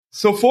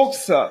So,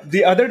 folks,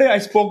 the other day I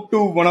spoke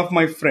to one of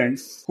my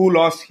friends who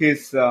lost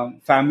his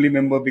family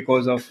member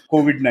because of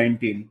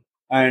COVID-19.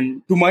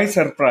 And to my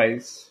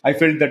surprise, I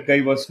felt that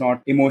guy was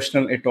not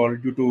emotional at all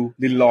due to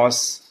the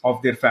loss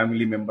of their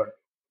family member.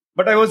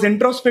 But I was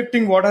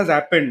introspecting what has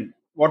happened.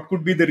 What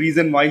could be the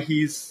reason why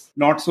he's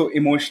not so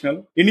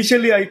emotional?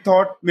 Initially, I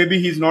thought maybe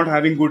he's not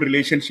having good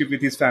relationship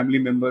with his family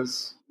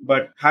members.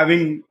 But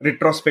having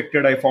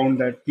retrospected, I found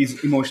that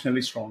he's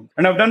emotionally strong.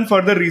 And I've done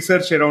further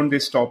research around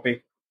this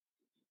topic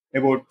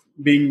about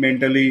being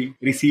mentally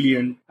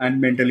resilient and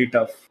mentally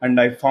tough.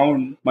 And I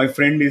found my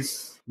friend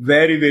is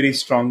very, very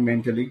strong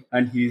mentally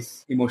and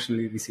he's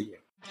emotionally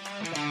resilient.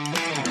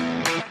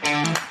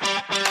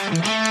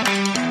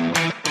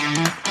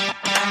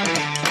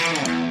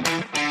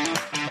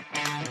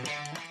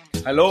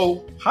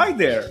 Hello. Hi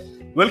there.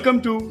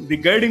 Welcome to the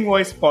Guiding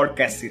Voice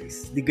podcast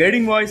series, The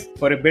Guiding Voice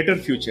for a Better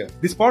Future.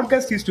 This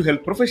podcast is to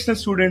help professional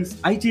students,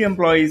 IT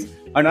employees,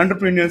 and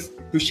entrepreneurs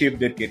to shape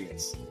their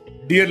careers.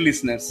 Dear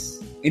listeners,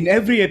 in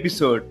every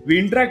episode, we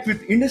interact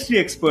with industry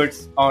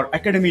experts or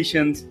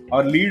academicians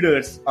or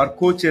leaders or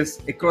coaches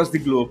across the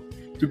globe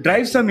to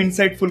drive some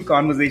insightful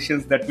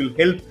conversations that will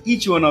help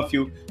each one of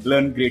you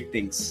learn great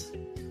things.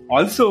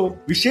 Also,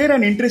 we share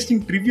an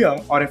interesting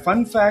trivia or a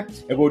fun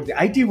fact about the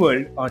IT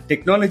world or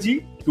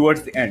technology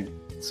towards the end.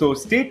 So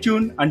stay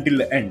tuned until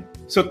the end.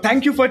 So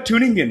thank you for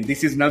tuning in.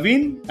 This is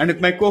Naveen and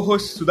with my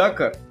co-host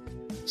Sudhakar.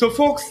 So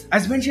folks,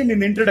 as mentioned in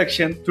the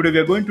introduction, today we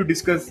are going to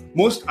discuss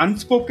most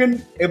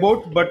unspoken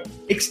about but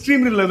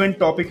extremely relevant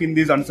topic in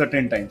these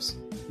uncertain times,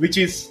 which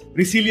is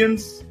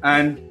resilience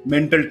and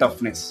mental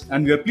toughness.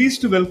 And we are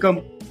pleased to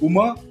welcome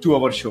Uma to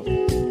our show.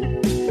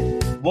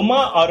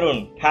 Uma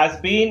Arun has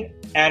been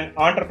an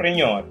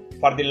entrepreneur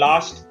for the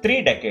last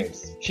 3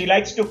 decades. She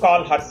likes to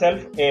call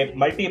herself a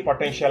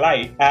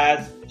multi-potentialite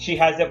as she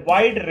has a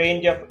wide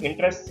range of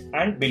interests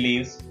and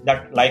beliefs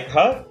that, like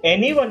her,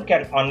 anyone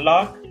can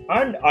unlock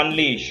and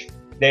unleash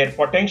their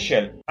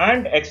potential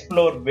and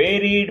explore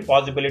varied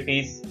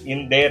possibilities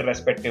in their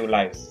respective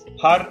lives.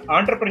 Her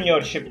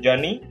entrepreneurship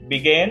journey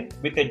began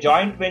with a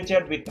joint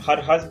venture with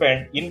her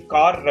husband in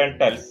car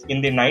rentals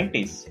in the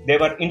 90s. They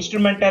were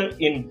instrumental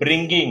in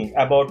bringing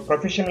about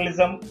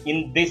professionalism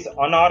in this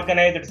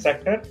unorganized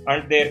sector,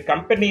 and their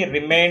company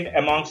remained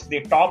amongst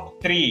the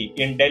top 3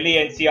 in Delhi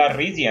NCR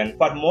region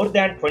for more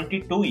than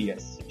 22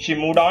 years. She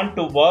moved on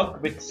to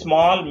work with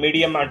small,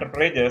 medium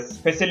enterprises,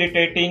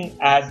 facilitating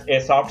as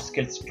a soft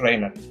skills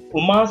trainer.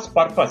 Uma's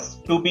purpose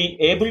to be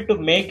able to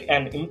make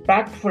an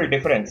impactful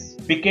difference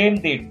became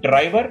the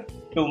driver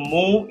to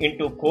move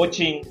into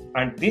coaching,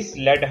 and this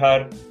led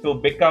her to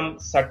become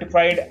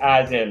certified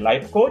as a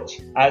life coach,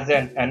 as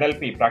an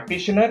NLP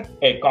practitioner,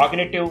 a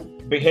cognitive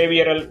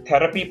behavioral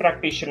therapy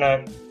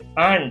practitioner,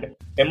 and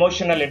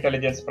emotional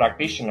intelligence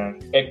practitioner,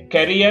 a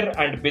career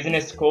and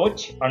business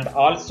coach, and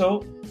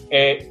also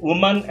a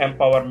woman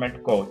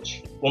empowerment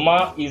coach.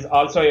 Uma is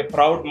also a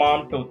proud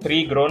mom to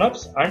 3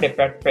 grown-ups and a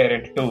pet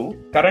parent too.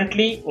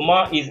 Currently,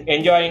 Uma is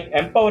enjoying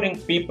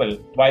empowering people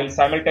while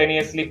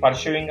simultaneously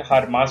pursuing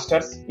her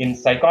master's in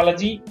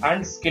psychology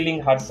and skilling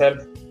herself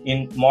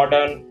in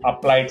modern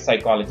applied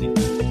psychology.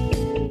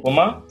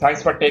 Uma,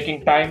 thanks for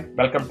taking time.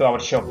 Welcome to our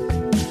show.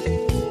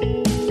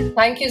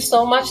 Thank you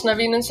so much,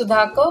 Naveen and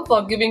Sudhakar,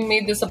 for giving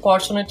me this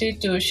opportunity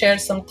to share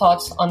some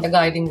thoughts on the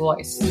Guiding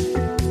Voice.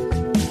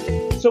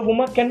 So,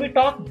 Uma, can we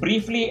talk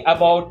briefly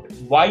about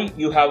why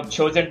you have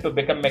chosen to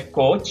become a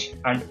coach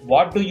and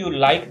what do you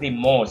like the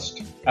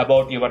most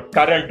about your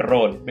current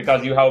role?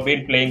 Because you have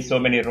been playing so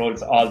many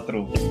roles all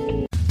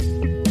through.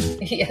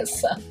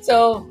 Yes.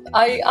 So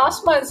I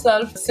asked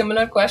myself a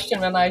similar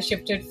question when I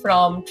shifted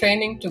from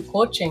training to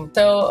coaching.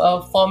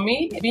 So for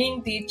me,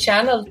 being the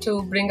channel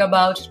to bring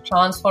about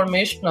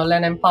transformational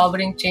and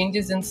empowering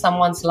changes in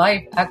someone's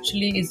life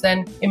actually is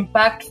an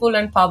impactful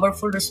and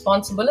powerful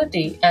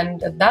responsibility.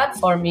 And that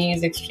for me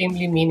is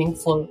extremely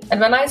meaningful. And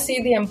when I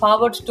see the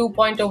empowered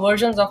 2.0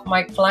 versions of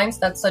my clients,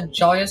 that's a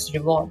joyous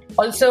reward.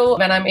 Also,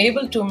 when I'm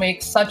able to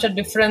make such a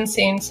difference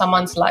in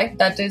someone's life,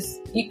 that is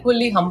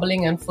equally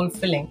humbling and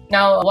fulfilling.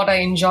 Now, what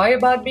I enjoy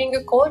about being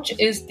a coach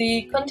is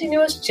the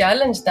continuous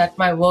challenge that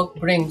my work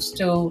brings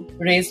to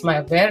raise my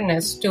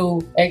awareness,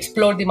 to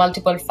explore the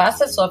multiple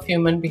facets of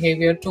human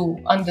behavior, to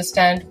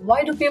understand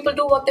why do people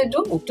do what they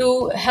do,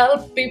 to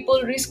help people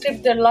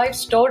rescript their life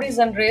stories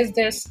and raise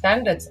their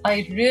standards.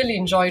 I really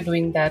enjoy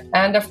doing that.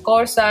 And of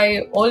course,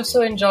 I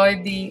also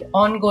enjoy the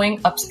ongoing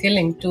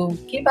upskilling to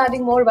keep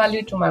adding more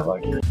value to my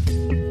work.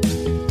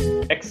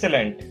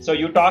 Excellent. So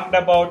you talked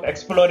about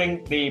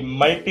exploring the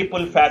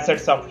multiple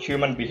facets of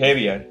human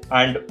behavior,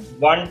 and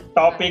one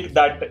topic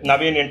that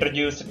Naveen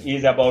introduced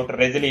is about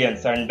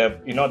resilience, and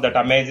that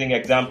amazing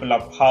example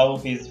of how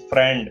his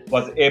friend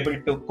was able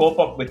to cope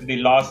up with the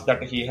loss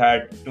that he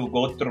had to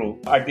go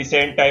through. At the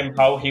same time,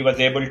 how he was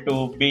able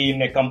to be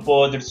in a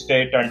composed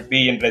state and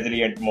be in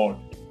resilient mode.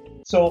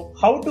 So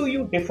how do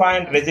you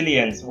define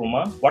resilience,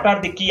 Uma? What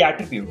are the key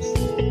attributes?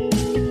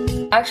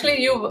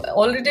 Actually, you've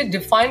already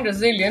defined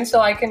resilience, so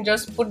I can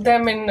just put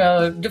them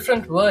in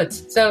different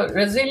words. So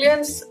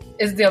resilience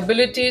is the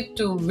ability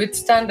to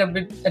withstand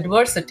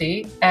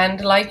adversity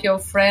and, like your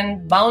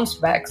friend, bounce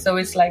back. So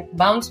it's like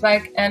bounce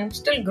back and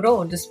still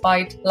grow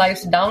despite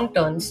life's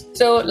downturns.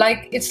 So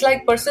it's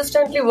like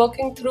persistently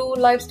working through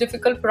life's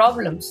difficult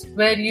problems,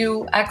 where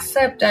you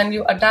accept and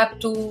you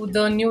adapt to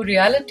the new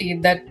reality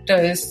that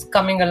is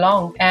coming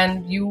along,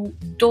 and you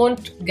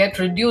don't get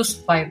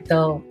reduced by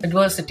the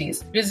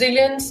adversities.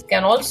 Resilience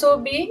can also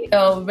be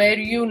where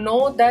you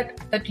know that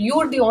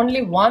you're the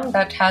only one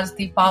that has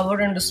the power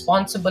and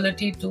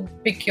responsibility to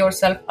pick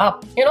yourself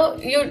up.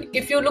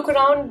 If you look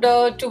around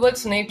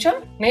towards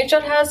nature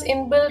has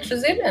inbuilt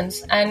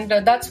resilience, and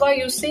that's why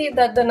you see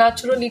that the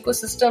natural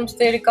ecosystems,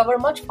 they recover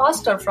much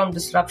faster from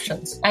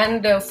disruptions.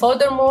 And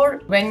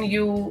furthermore, when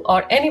you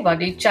or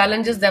anybody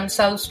challenges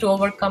themselves to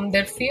overcome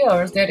their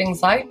fears, their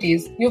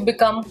anxieties, you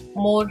become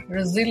more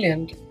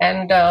resilient.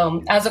 And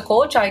as a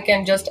coach, I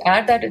can just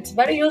add that it's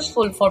very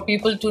useful for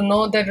people to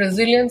know that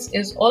resilience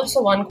is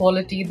also one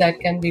quality that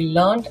can be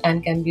learned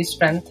and can be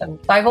strengthened.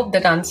 I hope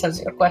that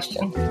answers your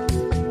question.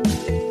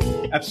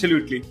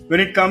 Absolutely. When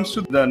it comes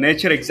to the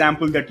nature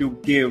example that you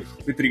gave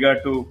with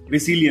regard to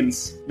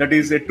resilience, that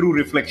is a true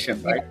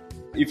reflection, right?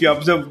 If you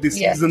observe the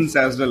seasons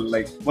as well,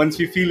 like once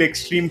we feel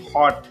extreme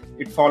hot,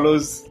 it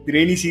follows the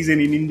rainy season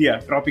in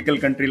India, tropical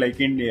country like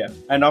India.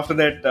 And after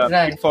that,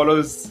 it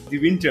follows the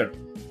winter,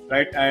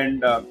 right?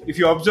 And if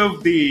you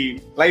observe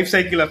the life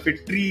cycle of a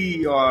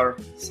tree or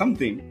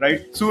something,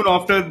 right? Soon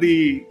after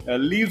the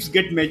leaves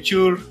get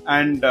mature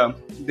and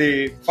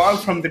they fall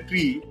from the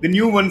tree, the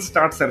new ones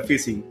start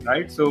surfacing,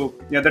 right? So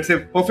that's a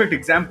perfect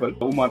example.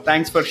 Uma,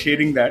 thanks for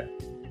sharing that.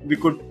 We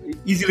could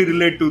easily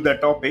relate to the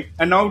topic.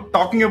 And now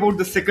talking about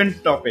the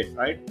second topic,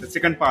 right? The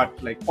second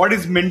part, like what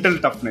is mental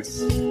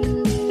toughness?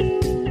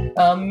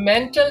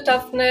 Mental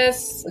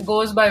toughness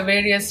goes by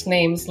various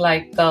names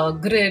like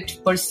grit,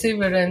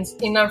 perseverance,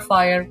 inner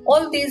fire.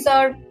 All these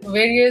are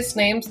various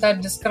names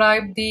that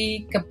describe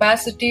the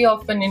capacity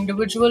of an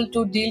individual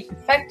to deal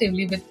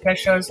effectively with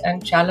pressures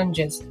and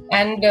challenges.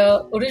 And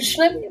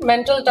originally,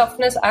 mental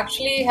toughness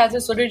actually has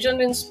its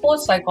origin in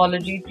sports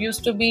psychology. It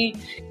used to be,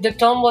 the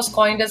term was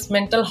coined as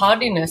mental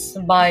hardiness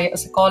by a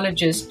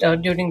psychologist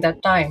during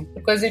that time.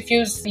 Because if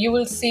you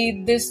will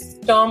see this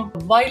term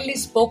widely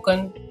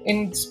spoken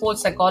in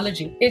sports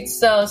psychology. It's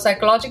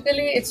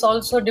psychologically, it's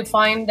also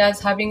defined as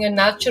having a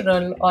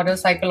natural or a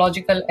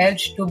psychological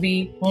edge to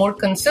be more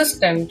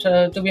consistent,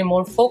 to be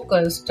more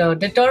focused,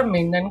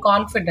 determined and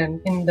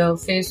confident in the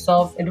face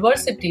of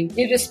adversity,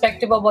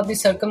 irrespective of what the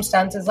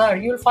circumstances are.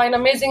 You'll find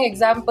amazing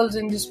examples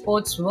in the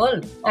sports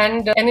world.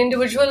 And an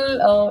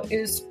individual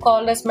is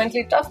called as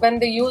mentally tough when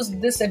they use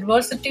this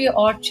adversity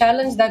or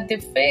challenge that they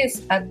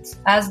face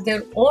as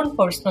their own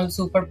personal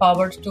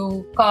superpower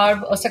to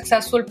carve a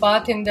successful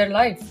path in their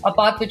life. A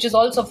path which is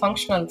also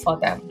functional for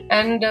them.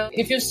 And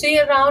if you see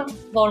around,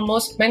 for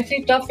most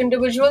mentally tough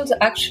individuals,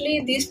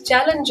 actually these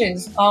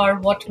challenges are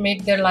what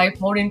make their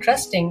life more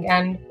interesting,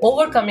 and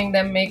overcoming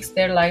them makes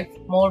their life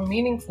more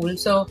meaningful.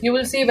 So you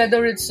will see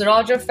whether it's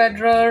Roger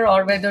Federer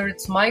or whether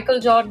it's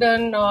Michael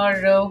Jordan or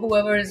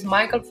whoever is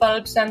Michael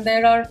Phelps, and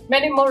there are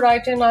many more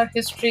right in our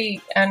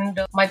history and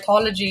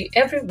mythology.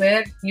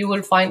 Everywhere you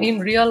will find in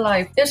real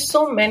life, there's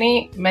so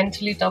many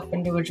mentally tough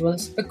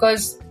individuals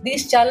because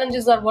these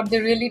challenges are what they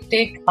really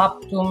take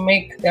up to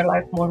make their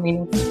life more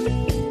meaningful.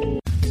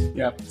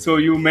 Yeah. So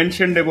you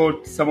mentioned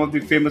about some of the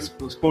famous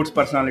sports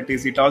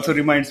personalities. It also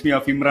reminds me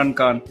of Imran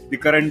Khan, the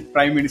current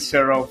Prime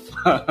Minister of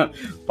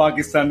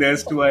Pakistan, the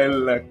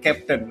erstwhile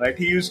captain, right?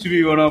 He used to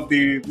be one of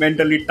the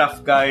mentally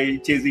tough guy,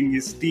 chasing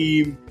his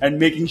team and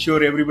making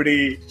sure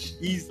everybody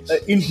is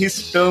in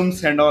his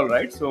terms and all,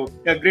 right? So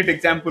great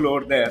example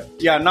over there.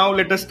 Yeah. Now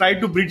let us try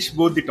to bridge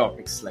both the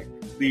topics, like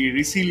the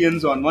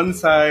resilience on one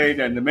side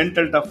and the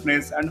mental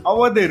toughness, and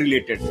how are they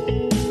related?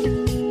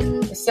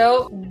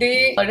 So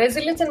the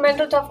resilience and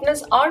mental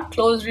toughness are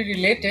closely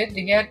related,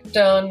 yet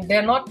they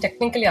are not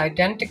technically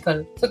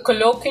identical. So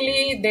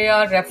colloquially, they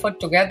are referred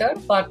together,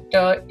 but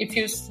if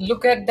you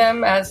look at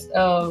them as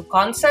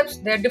concepts,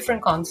 they're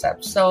different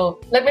concepts. So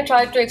let me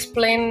try to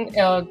explain in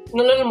a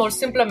little more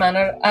simpler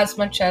manner as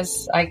much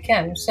as I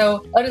can.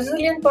 So a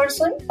resilient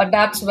person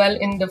adapts well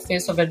in the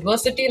face of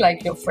adversity,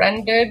 like your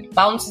friend did,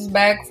 bounces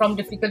back from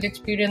difficult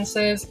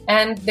experiences,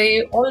 and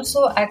they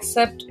also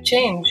accept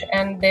change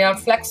and they are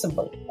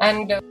flexible.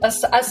 And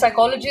as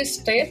psychologists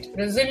state,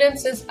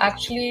 resilience is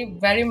actually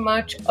very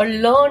much a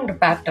learned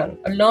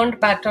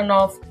pattern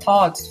of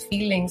thoughts,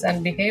 feelings,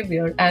 and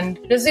behavior. And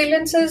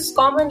resilience is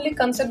commonly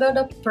considered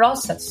a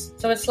process.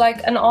 So it's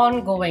like an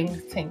ongoing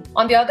thing.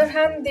 On the other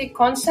hand, the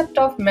concept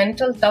of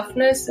mental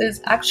toughness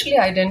is actually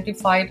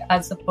identified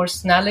as a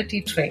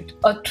personality trait,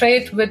 a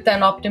trait with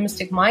an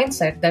optimistic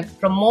mindset that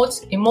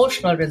promotes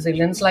emotional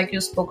resilience, like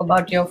you spoke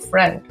about your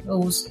friend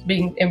who's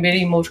being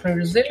very emotionally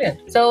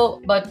resilient.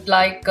 So, but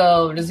like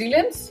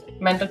resilience,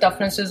 mental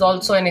toughness is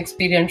also an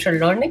experiential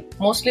learning,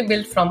 mostly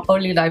built from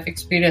early life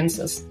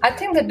experiences. I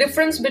think the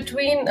difference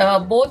between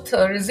both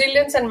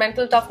resilience and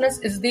mental toughness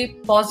is the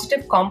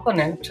positive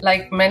component.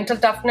 Like mental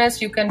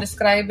toughness, you can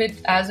describe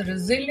it as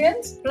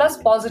resilience plus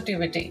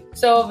positivity.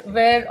 So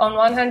where on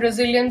one hand,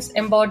 resilience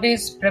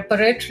embodies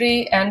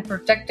preparatory and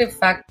protective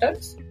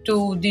factors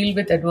to deal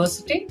with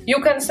adversity.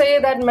 You can say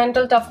that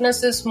mental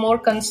toughness is more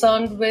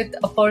concerned with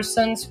a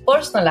person's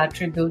personal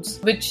attributes,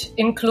 which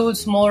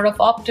includes more of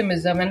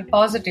optimism and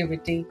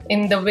positivity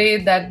in the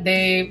way that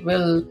they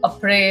will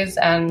appraise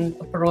and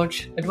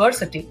approach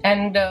adversity.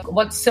 And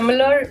what's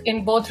similar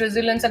in both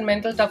resilience and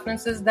mental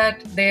toughness is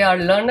that they are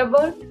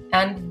learnable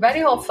and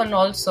very often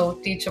also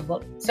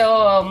teachable.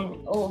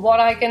 So what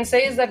I can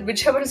say is that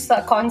whichever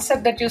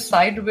concept that you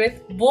side with,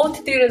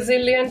 both the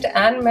resilient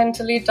and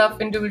mentally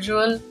tough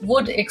individual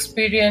would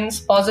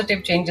experience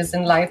positive changes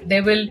in life.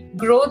 They will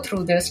grow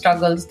through their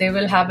struggles. They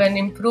will have an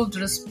improved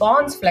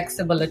response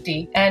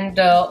flexibility and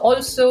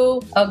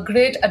also a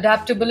great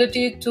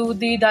adaptability to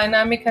the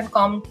dynamic and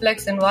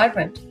complex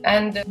environment.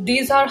 And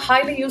these are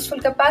highly useful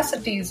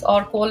capacities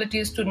or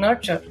qualities to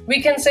nurture.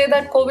 We can say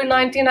that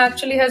COVID-19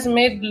 actually has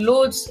made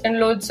loads and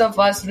loads of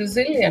us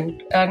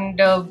resilient, and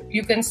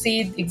you can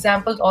see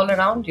examples all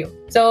around you.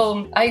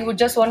 So I would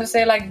just want to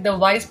say, like the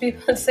wise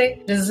people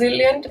say,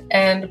 resilient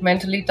and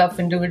mentally tough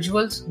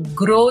individuals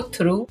grow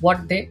through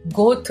what they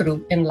go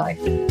through in life.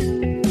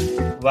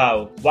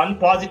 Wow. One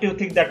positive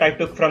thing that I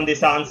took from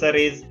this answer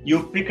is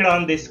you picked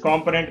on this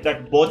component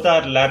that both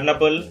are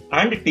learnable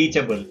and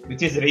teachable,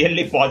 which is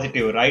really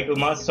positive, right,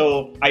 Uma?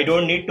 So I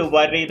don't need to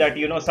worry that,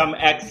 some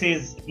X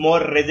is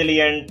more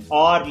resilient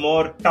or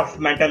more tough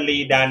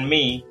mentally than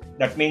me.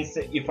 That means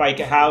if I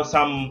have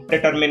some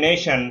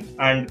determination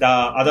and the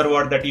other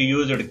word that you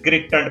used,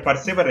 grit and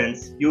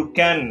perseverance, you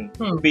can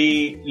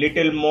be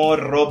little more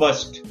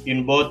robust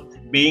in both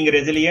being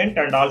resilient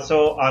and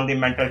also on the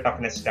mental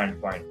toughness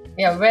standpoint.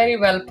 Yeah, very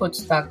well put,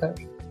 Sagar.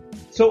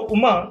 So,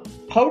 Uma,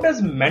 how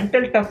does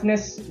mental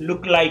toughness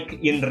look like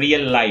in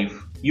real life?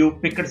 You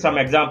picked some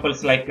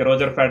examples like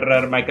Roger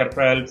Federer, Michael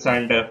Phelps,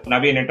 and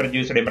Naveen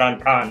introduced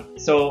Imran Khan.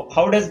 So,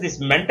 how does this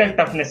mental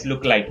toughness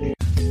look like?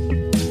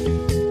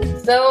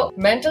 So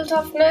mental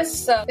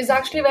toughness is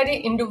actually very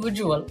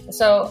individual.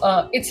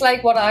 So it's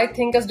like what I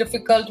think is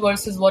difficult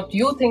versus what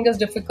you think is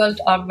difficult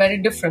are very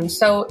different.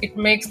 So it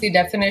makes the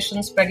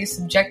definitions very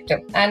subjective.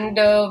 And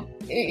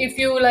if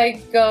you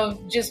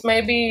just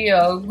maybe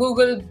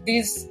Google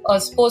these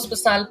sports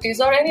personalities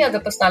or any other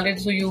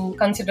personalities who you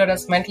consider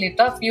as mentally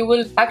tough, you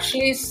will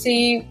actually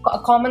see a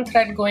common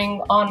thread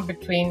going on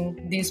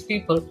between these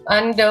people.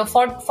 And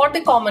for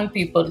the common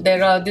people,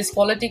 this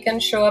quality can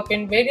show up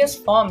in various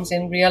forms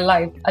in real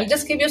life. I'll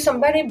just give you some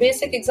very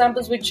basic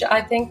examples which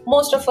I think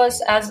most of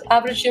us as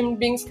average human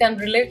beings can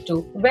relate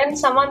to. When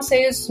someone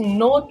says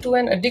no to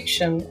an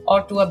addiction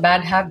or to a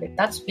bad habit,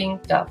 that's being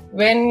tough.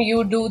 When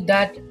you do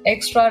that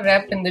extra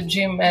rep in the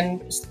gym,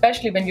 and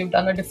especially when you've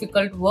done a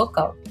difficult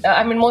workout.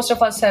 Most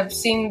of us have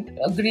seen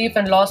grief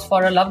and loss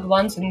for our loved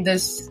ones in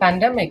this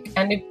pandemic.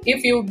 And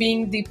if you're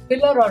being the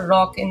pillar or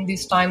rock in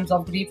these times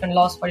of grief and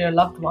loss for your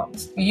loved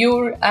ones,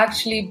 you're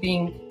actually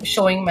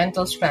showing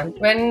mental strength.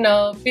 When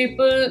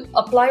people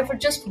apply for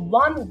just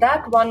one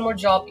more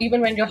job,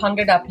 even when your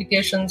 100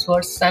 applications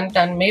were sent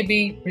and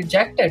maybe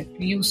rejected,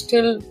 you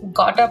still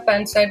got up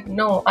and said,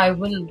 no, I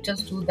will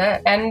just do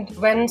that. And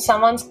when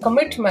someone's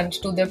commitment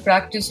to their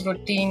practice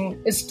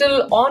routine is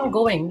still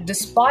ongoing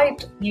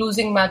despite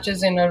losing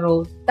matches in a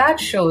row, that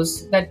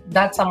shows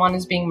that someone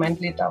is being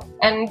mentally tough.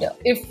 And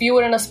if you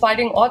were an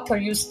aspiring author,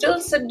 you still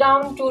sit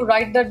down to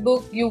write that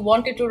book you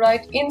wanted to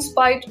write in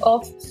spite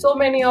of so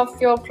many of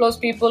your close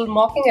people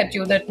mocking at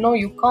you that no,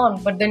 you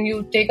can't, but then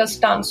you take a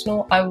stance,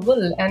 no, I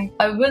will, and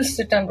I will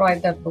sit and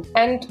write that book.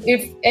 And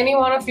if any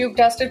one of you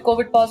tested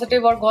COVID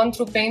positive or gone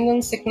through pain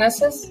and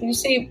sicknesses, you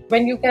see,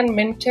 when you can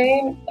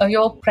maintain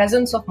your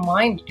presence of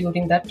mind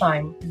during that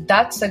time,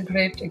 that's a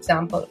great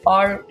example.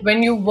 Or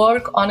when you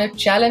work on a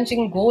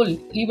challenging goal,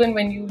 even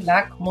when you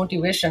lack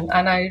motivation.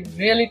 And I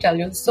really tell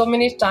you, so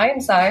many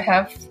times I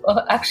have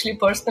actually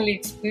personally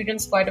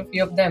experienced quite a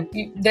few of them.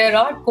 There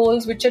are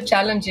goals which are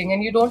challenging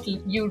and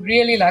you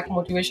really lack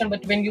motivation,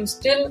 but when you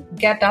still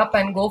get up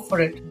and go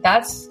for it,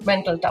 that's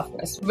mental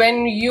toughness.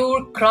 When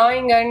you're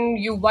crying and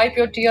you wipe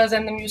your tears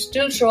and then you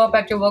still show up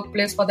at your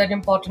workplace for that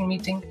important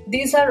meeting,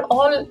 these are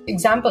all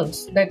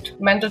examples that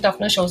mental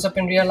toughness shows up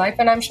in real life.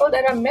 And I'm sure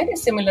there are many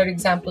similar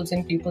examples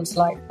in people's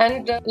life.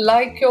 And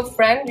like your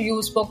friend,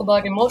 you spoke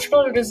about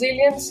emotional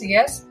resilience.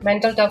 Yes,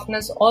 mental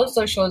toughness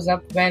also shows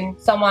up when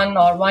someone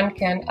or one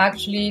can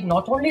actually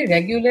not only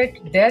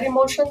regulate their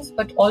emotions,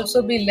 but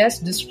also be less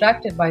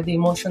distracted by the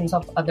emotions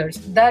of others.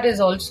 That is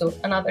also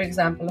another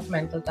example of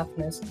mental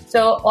toughness.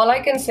 So all I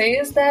can say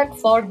is that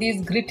for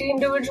these gritty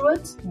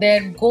individuals,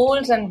 their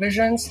goals and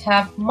visions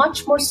have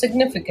much more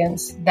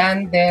significance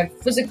than their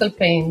physical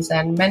pains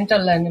and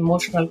mental and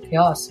emotional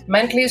chaos.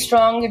 Mentally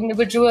strong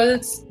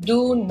individuals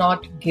do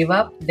not give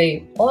up.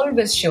 They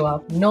always show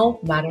up no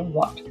matter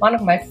what. One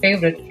of my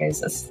favorite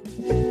phrases.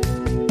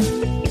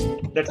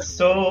 That's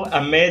so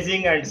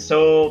amazing and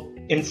so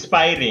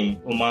inspiring,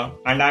 Uma.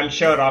 And I'm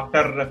sure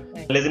after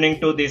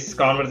listening to this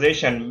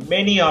conversation,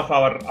 many of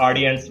our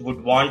audience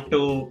would want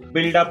to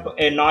build up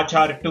a notch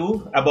or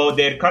two above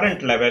their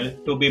current level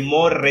to be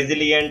more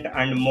resilient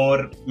and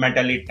more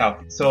mentally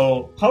tough.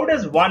 So how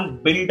does one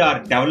build or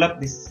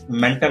develop this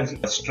mental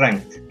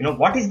strength?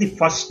 What is the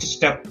first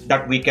step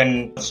that we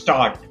can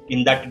start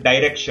in that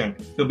direction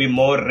to be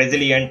more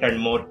resilient and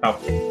more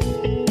tough?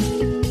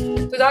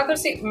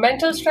 See,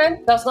 mental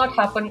strength does not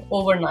happen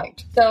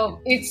overnight. So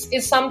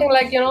it's something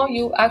like,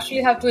 you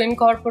actually have to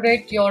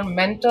incorporate your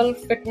mental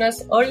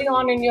fitness early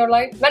on in your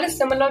life. That is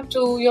similar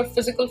to your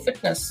physical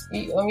fitness.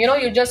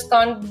 You just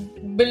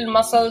can't build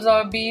muscles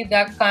or be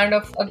that kind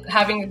of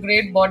having a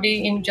great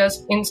body in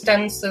just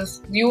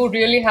instances. You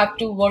really have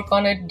to work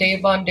on it day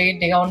on day,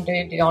 day on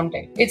day, day on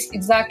day. It's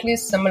exactly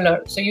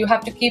similar. So you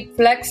have to keep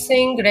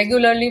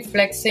regularly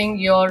flexing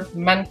your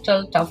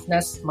mental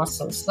toughness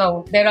muscles.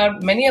 So there are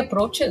many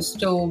approaches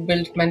to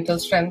build mental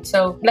strength.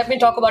 So let me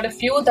talk about a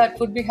few that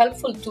would be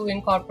helpful to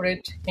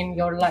incorporate in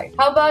your life.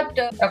 How about,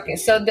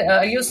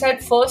 you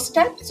said first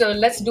step. So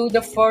let's do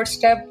the first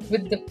step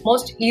with the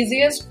most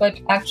easiest, but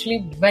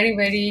actually very,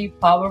 very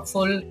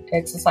powerful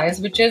exercise,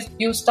 which is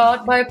you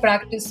start by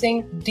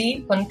practicing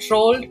deep,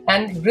 controlled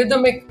and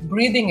rhythmic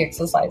breathing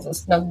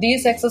exercises. Now,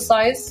 these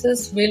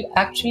exercises will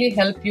actually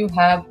help you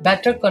have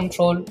better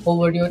control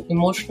over your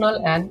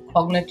emotional and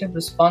cognitive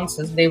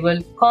responses. They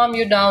will calm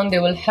you down. They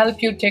will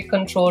help you take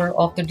control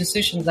of the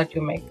decisions that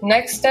you make.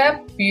 Next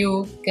step,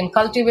 you can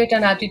cultivate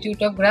an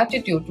attitude of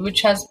gratitude,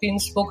 which has been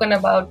spoken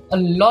about a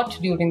lot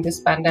during this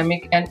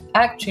pandemic, and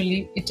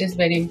actually it is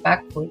very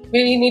impactful.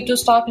 We need to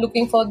start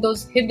looking for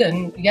those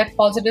hidden yet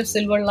positive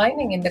silver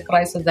lining in the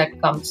crisis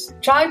that comes.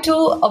 Try to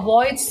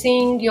avoid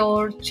seeing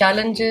your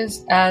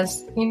challenges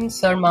as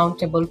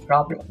insurmountable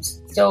problems.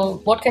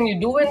 So what can you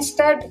do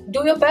instead?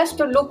 Do your best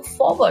to look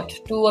forward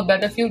to a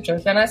better future.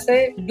 When I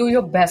say do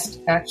your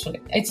best,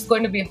 actually, it's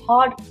going to be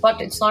hard,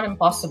 but it's not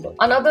impossible.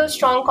 Another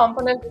strong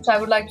component which I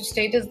would like to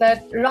state is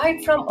that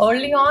right from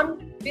early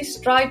on, please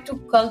try to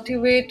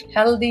cultivate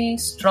healthy,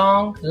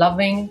 strong,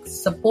 loving,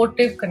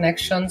 supportive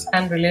connections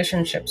and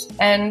relationships.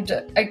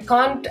 And I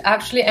can't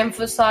actually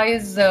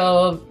emphasize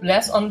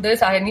less on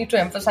this. I need to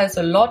emphasize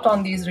a lot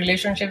on these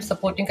relationships,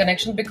 supporting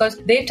connections, because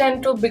they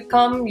tend to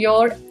become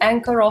your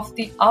anchor of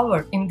the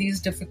hour in these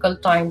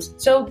difficult times.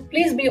 So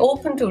please be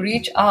open to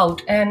reach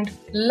out and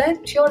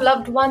let your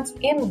loved ones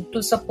in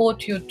to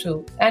support you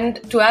too.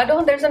 And to add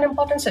on, there's an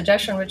important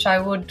suggestion which I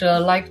would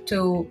like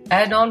to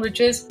add on,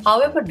 which is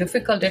however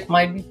difficult it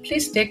might be,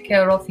 please take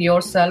care of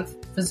yourself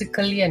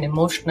physically and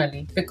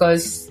emotionally,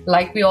 because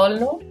like we all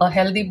know, a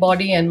healthy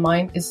body and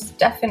mind is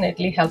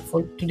definitely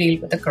helpful to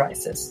deal with the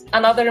crisis.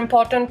 Another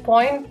important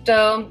point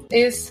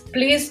is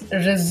please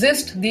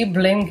resist the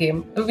blame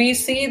game. We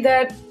see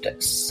that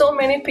so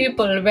many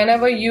people,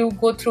 whenever you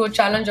go through a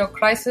challenge or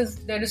crisis,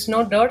 there is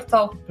no dearth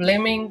of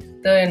blaming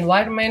the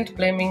environment,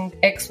 blaming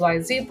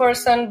XYZ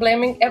person,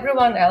 blaming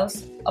everyone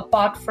else,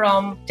 apart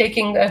from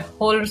taking a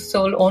whole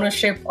soul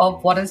ownership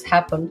of what has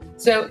happened.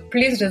 So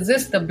please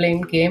resist the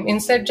blame game.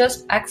 Instead,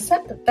 just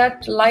accept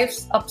that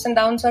life's ups and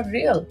downs are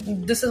real.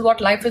 This is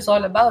what life is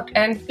all about.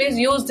 And please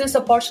use this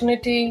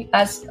opportunity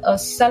as a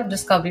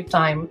self-discovery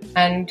time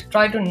and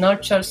try to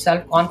nurture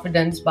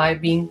self-confidence by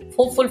being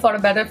hopeful for a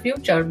better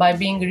future, by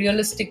being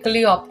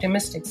realistically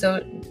optimistic. So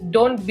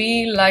don't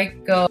be like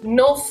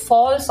no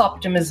false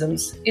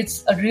optimisms.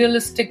 It's a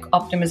realistic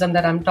optimism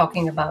that I'm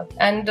talking about.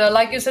 And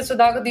like you said,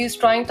 Sudhakar, these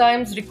trying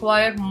times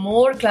require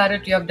more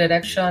clarity of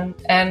direction,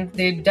 and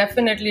they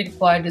definitely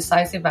require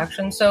decisive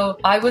action. So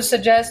I would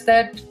suggest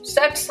that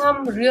set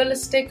some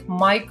realistic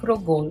micro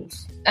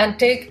goals and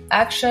take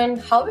action,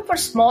 however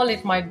small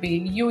it might be.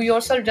 You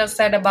yourself just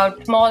said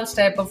about small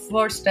step or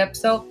first step.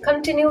 So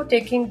continue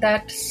taking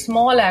that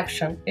small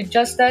action. It's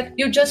just that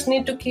you just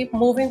need to keep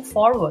moving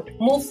forward.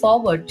 Move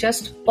forward.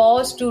 Just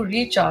pause to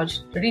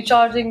recharge.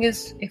 Recharging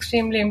is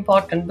extremely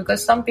important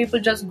because some people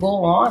just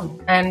go on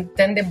and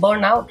then they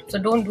burn out. So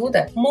don't do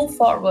that. Move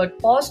forward.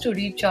 Pause to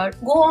recharge.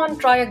 Go on,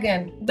 try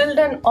again. Build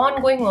an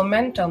ongoing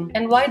momentum.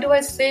 And why do I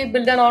say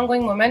build an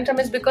ongoing momentum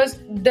is because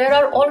there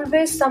are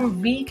always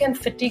some weak and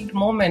fatigued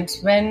moments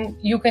when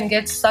you can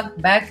get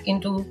sucked back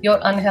into your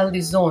unhealthy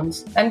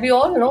zones. And we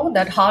all know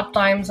that hard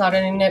times are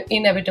an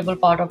inevitable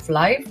part of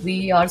life.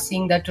 We are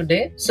seeing that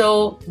today.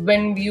 So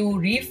when you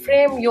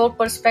reframe your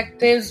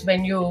perspectives,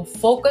 when you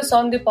focus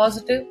on the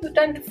positive, you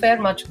tend to fare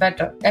much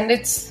better. And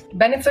it's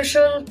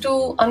beneficial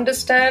to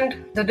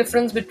understand the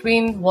difference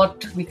between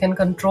what we can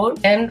control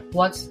and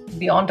what's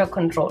beyond our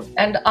control.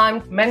 And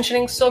I'm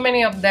mentioning so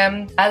many of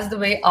them as the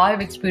way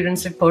I've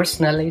experienced it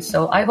personally.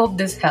 So I hope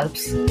this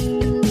helps.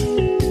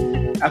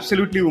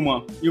 Absolutely,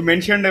 Uma. You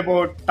mentioned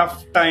about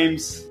tough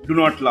times do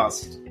not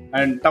last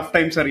and tough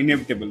times are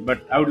inevitable.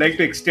 But I would like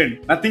to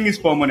extend, nothing is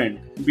permanent.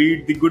 Be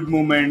it the good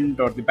moment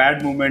or the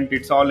bad moment,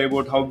 it's all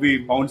about how we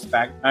bounce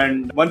back.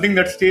 And one thing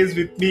that stays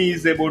with me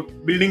is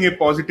about building a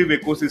positive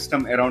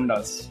ecosystem around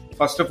us.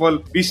 First of all,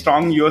 be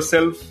strong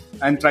yourself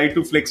and try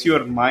to flex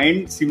your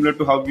mind similar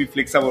to how we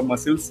flex our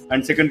muscles.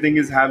 And second thing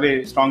is have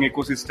a strong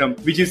ecosystem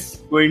which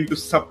is going to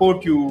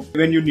support you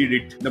when you need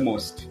it the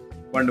most.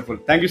 Wonderful.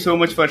 Thank you so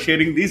much for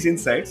sharing these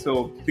insights.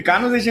 So the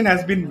conversation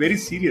has been very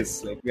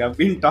serious. Like we have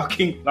been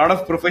talking a lot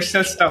of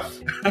professional stuff.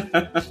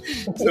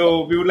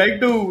 So we would like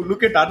to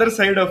look at other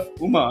side of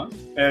Uma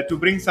to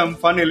bring some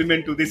fun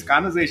element to this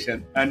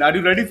conversation. And are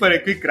you ready for a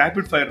quick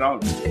rapid fire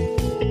round?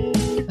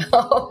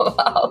 Oh,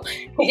 wow.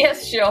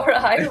 Yes, sure.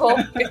 I hope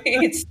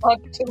it's not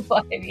too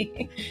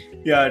heavy.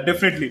 Yeah,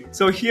 definitely.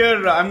 So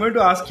here I'm going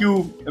to ask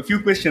you a few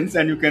questions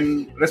and you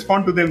can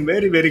respond to them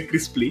very, very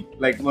crisply.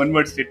 Like one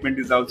word statement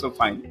is also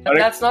fine. Right?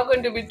 That's not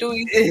going to be too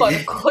easy for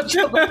the coach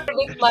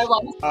with my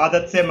one.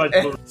 That's a much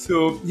good.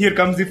 So here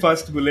comes the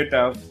first bullet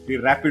of the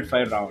rapid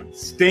fire round.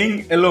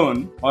 Staying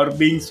alone or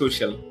being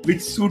social?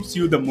 Which suits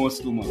you the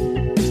most, Uma?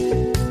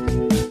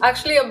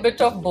 Actually, a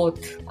bit of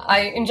both.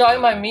 I enjoy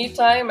my me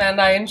time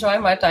and I enjoy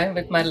my time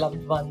with my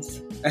loved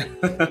ones.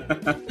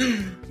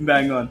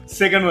 Bang on.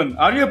 Second one,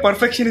 are you a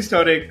perfectionist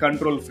or a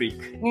control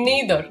freak?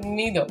 Neither.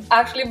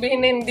 Actually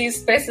been in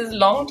these spaces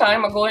long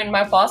time ago in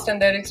my past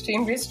and they're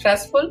extremely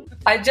stressful.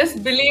 I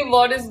just believe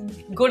what is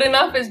good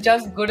enough is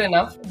just good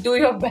enough. Do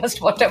your best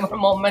whatever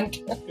moment.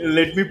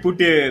 Let me put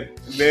a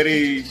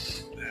very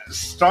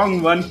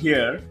strong one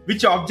here.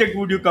 Which object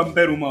would you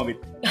compare Uma with?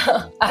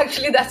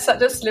 Actually, that's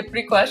such a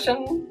slippery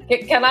question.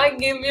 Can I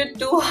give you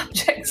two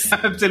objects?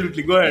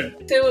 Absolutely, go ahead.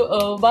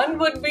 So one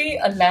would be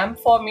a lamp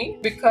for me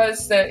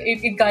because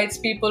it guides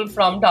people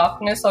from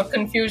darkness or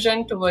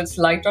confusion towards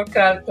light or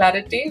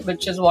clarity,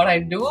 which is what I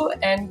do.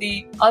 And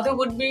the other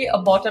would be a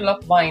bottle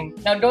of wine.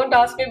 Now, don't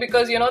ask me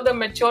because, the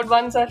matured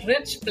ones are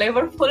rich,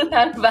 flavorful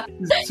and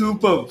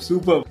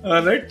Superb.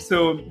 All right,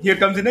 so here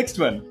comes the next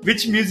one.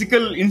 Which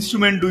musical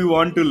instrument do you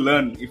want to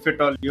learn, if at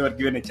all you are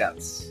given a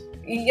chance?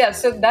 Yeah,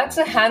 so that's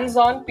a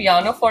hands-on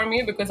piano for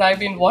me because I've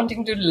been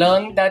wanting to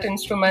learn that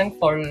instrument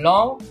for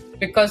long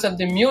because of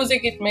the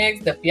music it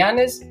makes, the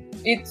pianist.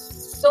 It's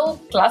so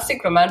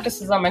classic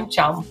romanticism and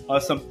charm.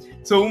 Awesome.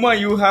 So Uma,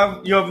 you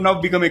have now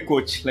become a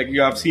coach. Like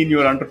you have seen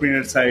your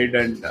entrepreneur side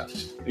and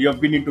you have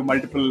been into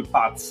multiple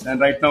paths. And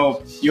right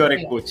now you are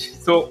a coach.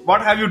 So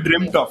what have you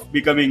dreamt of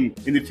becoming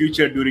in the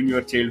future during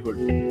your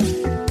childhood?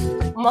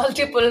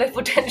 Multiple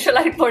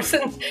potentialite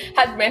persons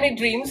had many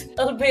dreams.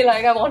 It'll be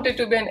like I wanted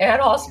to be an air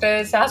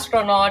hostess,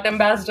 astronaut,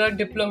 ambassador,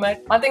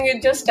 diplomat. I think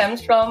it just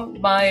stems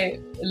from my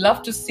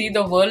love to see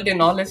the world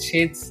in all its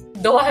shades.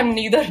 Though I'm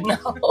neither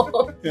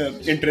now. Yeah,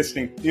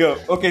 interesting. Yeah.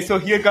 Okay, so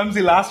here comes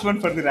the last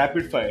one for the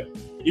rapid fire.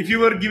 If you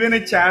were given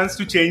a chance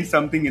to change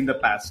something in the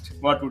past,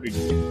 what would it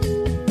be?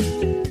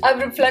 I've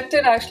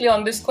reflected actually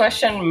on this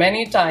question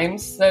many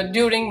times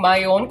during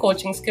my own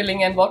coaching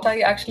skilling, and what I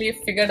actually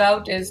figured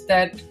out is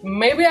that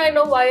maybe I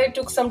know why I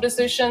took some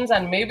decisions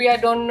and maybe I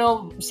don't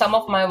know some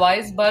of my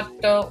whys, but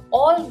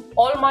all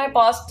my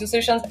past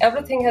decisions,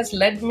 everything has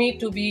led me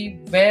to be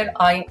where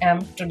I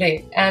am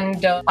today.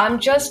 And I'm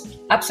just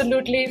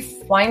absolutely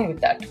fine with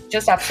that.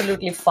 Just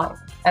absolutely fine.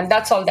 And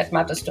that's all that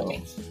matters to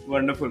me.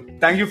 Wonderful.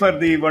 Thank you for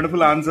the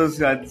wonderful answers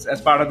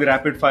as part of the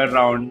rapid fire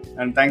round.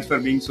 And thanks for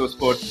being so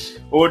sport.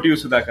 Over to you,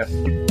 Sudhakar.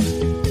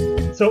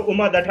 So,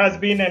 Uma, that has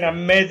been an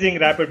amazing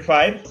rapid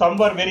fire. Some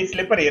were very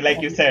slippery,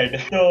 like you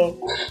said. So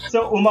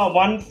Uma,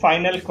 one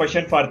final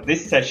question for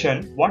this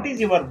session. What is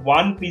your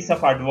one piece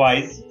of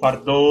advice for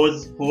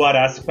those who are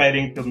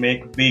aspiring to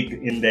make big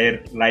in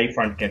their life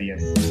and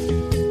careers?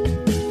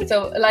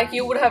 So, like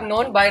you would have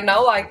known by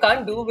now, I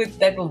can't do with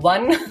that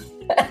one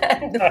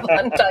and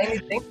one tiny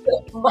thing.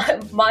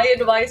 My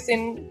advice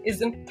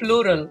is in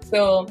plural.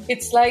 So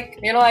it's like,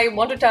 I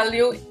want to tell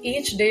you,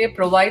 each day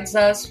provides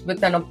us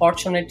with an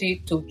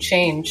opportunity to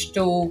change,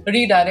 to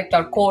redirect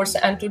our course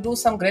and to do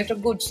some greater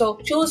good. So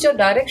choose your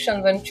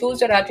directions and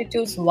choose your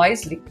attitudes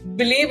wisely.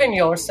 Believe in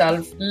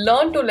yourself.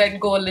 Learn to let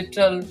go a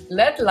little.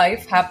 Let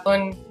life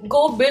happen.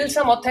 Go build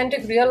some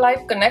authentic real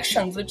life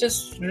connections, which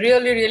is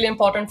really, really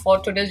important for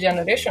today's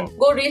generation.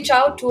 Go reach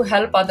out to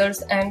help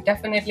others and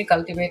definitely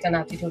cultivate an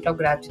attitude of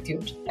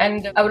gratitude.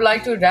 And I would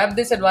like to wrap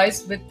this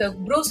advice with the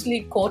Bruce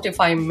Lee quote, if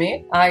I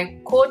may. I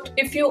quote,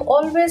 "If you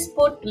always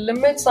put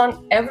limits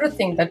on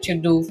everything that you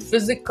do,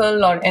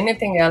 physical or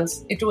anything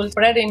else, it will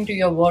spread into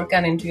your work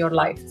and into your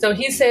life." So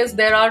he says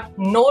there are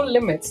no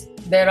limits.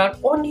 There are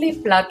only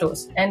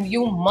plateaus and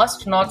you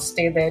must not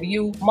stay there.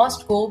 You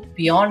must go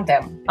beyond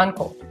them.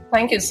 Unquote.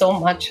 Thank you so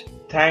much.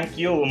 Thank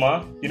you,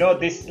 Uma.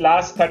 This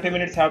last 30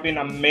 minutes have been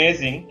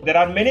amazing. There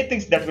are many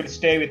things that will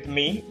stay with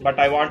me, but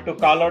I want to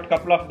call out a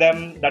couple of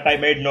them that I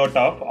made note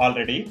of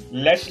already.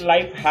 Let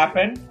life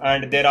happen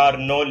and there are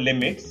no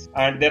limits.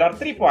 And there are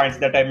 3 points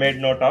that I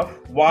made note of.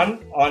 One,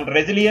 on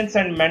resilience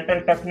and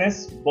mental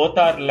toughness, both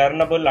are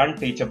learnable and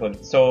teachable.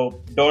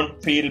 So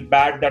don't feel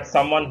bad that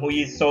someone who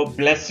is so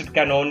blessed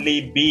can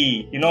only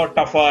be,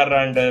 tougher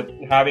and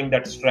having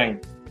that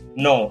strength.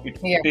 No,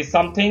 it is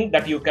something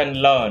that you can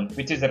learn,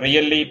 which is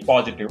really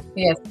positive.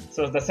 Yes.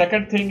 So the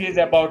second thing is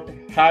about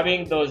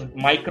having those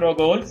micro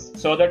goals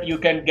so that you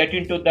can get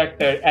into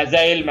that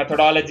agile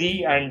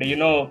methodology and,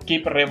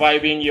 keep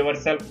reviving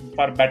yourself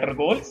for better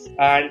goals.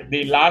 And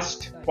the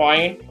last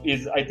point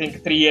is, I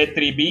think, 3A,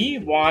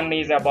 3B. One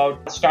is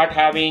about start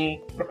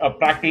having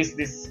practice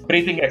this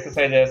breathing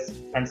exercises.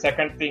 And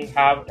second thing,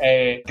 have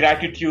a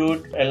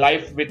gratitude, a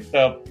life with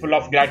full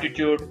of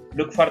gratitude.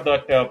 Look for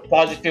that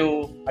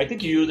positive, I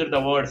think you used the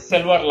word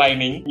silver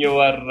lining,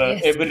 your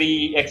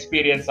every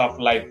experience of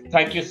life.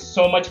 Thank you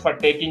so much for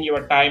taking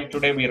your time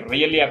today. We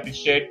really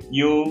appreciate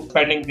you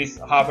spending this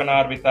half an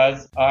hour with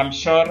us. I'm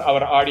sure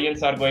our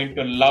audience are going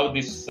to love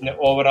this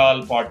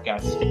overall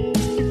podcast.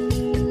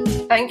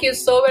 Thank you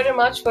so very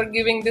much for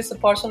giving this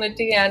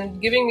opportunity and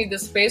giving me the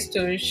space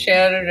to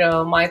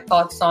share my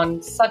thoughts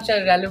on such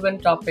a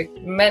relevant topic.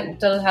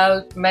 Mental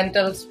health,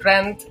 mental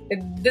strength.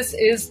 This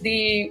is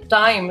the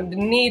time, the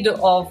need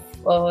of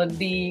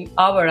the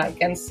hour, I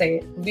can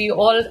say. We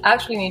all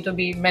actually need to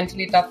be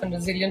mentally tough and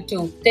resilient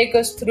to take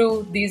us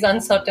through these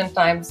uncertain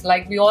times.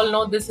 Like we all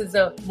know, this is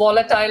a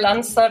volatile,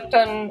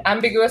 uncertain,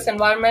 ambiguous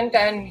environment.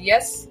 And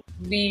yes,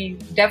 we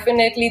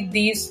definitely,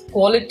 these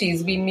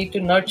qualities, we need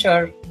to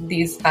nurture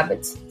these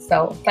habits.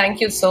 So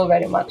thank you so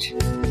very much.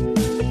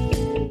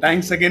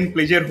 Thanks again.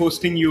 Pleasure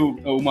hosting you,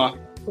 Uma.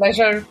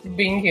 Pleasure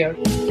being here.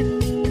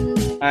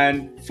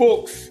 And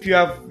folks, if you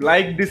have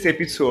liked this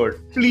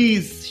episode,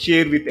 please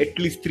share with at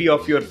least 3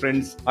 of your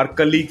friends or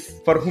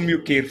colleagues for whom you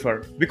care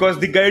for. Because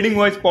the Guiding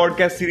Voice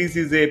podcast series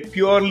is a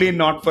purely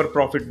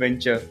not-for-profit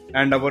venture,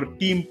 and our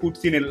team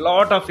puts in a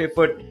lot of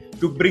effort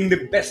to bring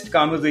the best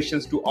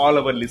conversations to all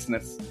our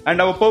listeners. And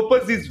our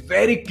purpose is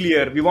very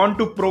clear. We want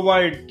to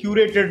provide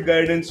curated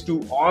guidance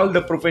to all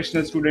the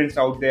professional students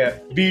out there,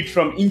 be it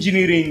from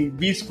engineering,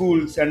 B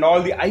schools, and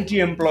all the IT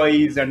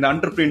employees and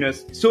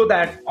entrepreneurs, so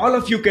that all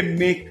of you can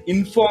make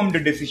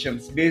informed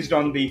decisions based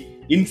on the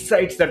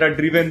insights that are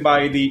driven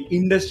by the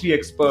industry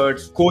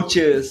experts,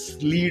 coaches,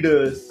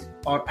 leaders,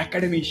 or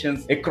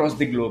academicians across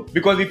the globe.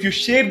 Because if you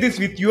share this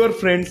with your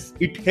friends,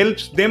 it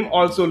helps them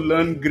also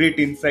learn great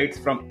insights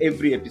from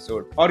every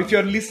episode. Or if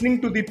you're listening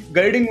to the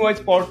Guiding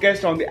Voice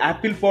podcast on the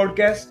Apple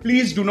podcast,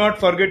 please do not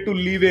forget to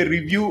leave a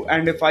review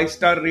and a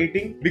 5-star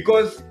rating,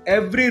 because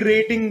every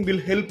rating will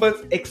help us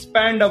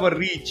expand our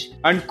reach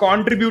and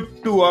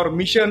contribute to our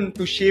mission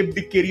to shape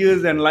the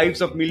careers and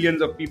lives of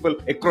millions of people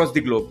across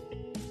the globe.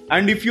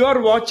 And if you are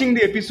watching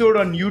the episode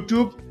on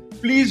YouTube,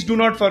 please do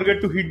not forget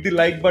to hit the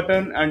like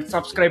button and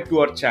subscribe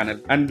to our channel.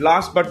 And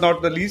last but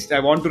not the least, I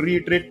want to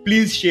reiterate,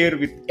 please share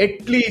with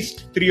at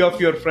least 3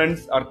 of your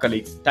friends or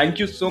colleagues. Thank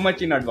you so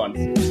much in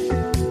advance.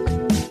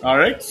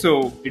 Alright,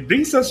 so it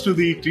brings us to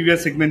the trivia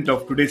segment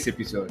of today's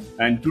episode.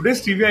 And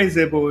today's trivia is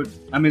about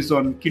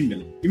Amazon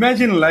Kindle.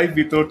 Imagine life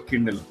without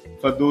Kindle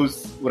for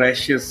those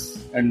voracious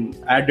and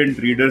ardent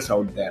readers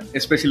out there,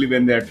 especially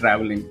when they are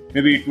traveling.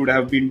 Maybe it would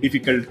have been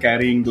difficult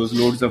carrying those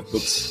loads of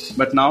books.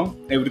 But now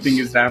everything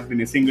is wrapped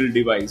in a single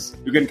device.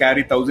 You can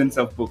carry thousands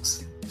of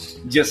books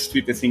just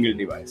with a single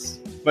device.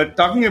 But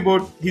talking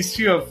about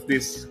history of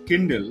this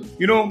Kindle,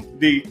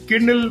 the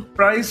Kindle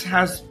price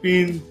has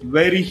been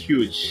very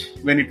huge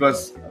when it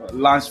was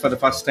launched for the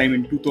first time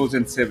in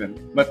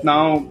 2007. But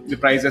now the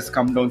price has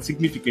come down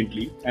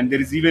significantly. And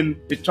there is even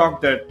a talk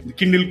that the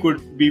Kindle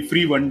could be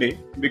free one day,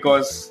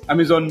 because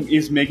Amazon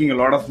is making a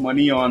lot of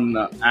money on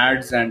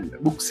ads and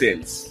book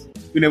sales.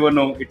 You never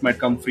know, it might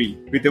come free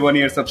with a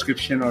 1-year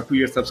subscription or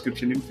 2-year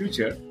subscription in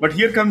future. But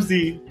here comes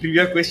the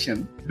trivia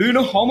question. Do you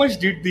know how much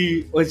did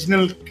the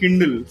original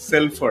Kindle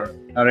sell for?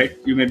 Alright,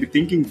 you may be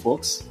thinking,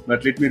 folks,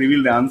 but let me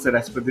reveal the answer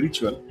as per the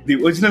ritual.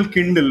 The original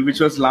Kindle, which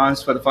was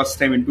launched for the first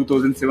time in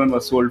 2007,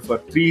 was sold for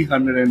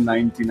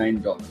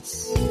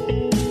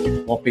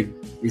 $399. Whopping,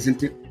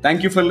 isn't it?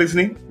 Thank you for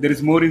listening. There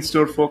is more in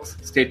store, folks.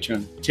 Stay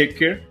tuned. Take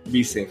care.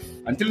 Be safe.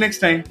 Until next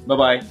time,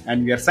 bye-bye.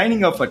 And we are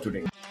signing off for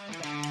today.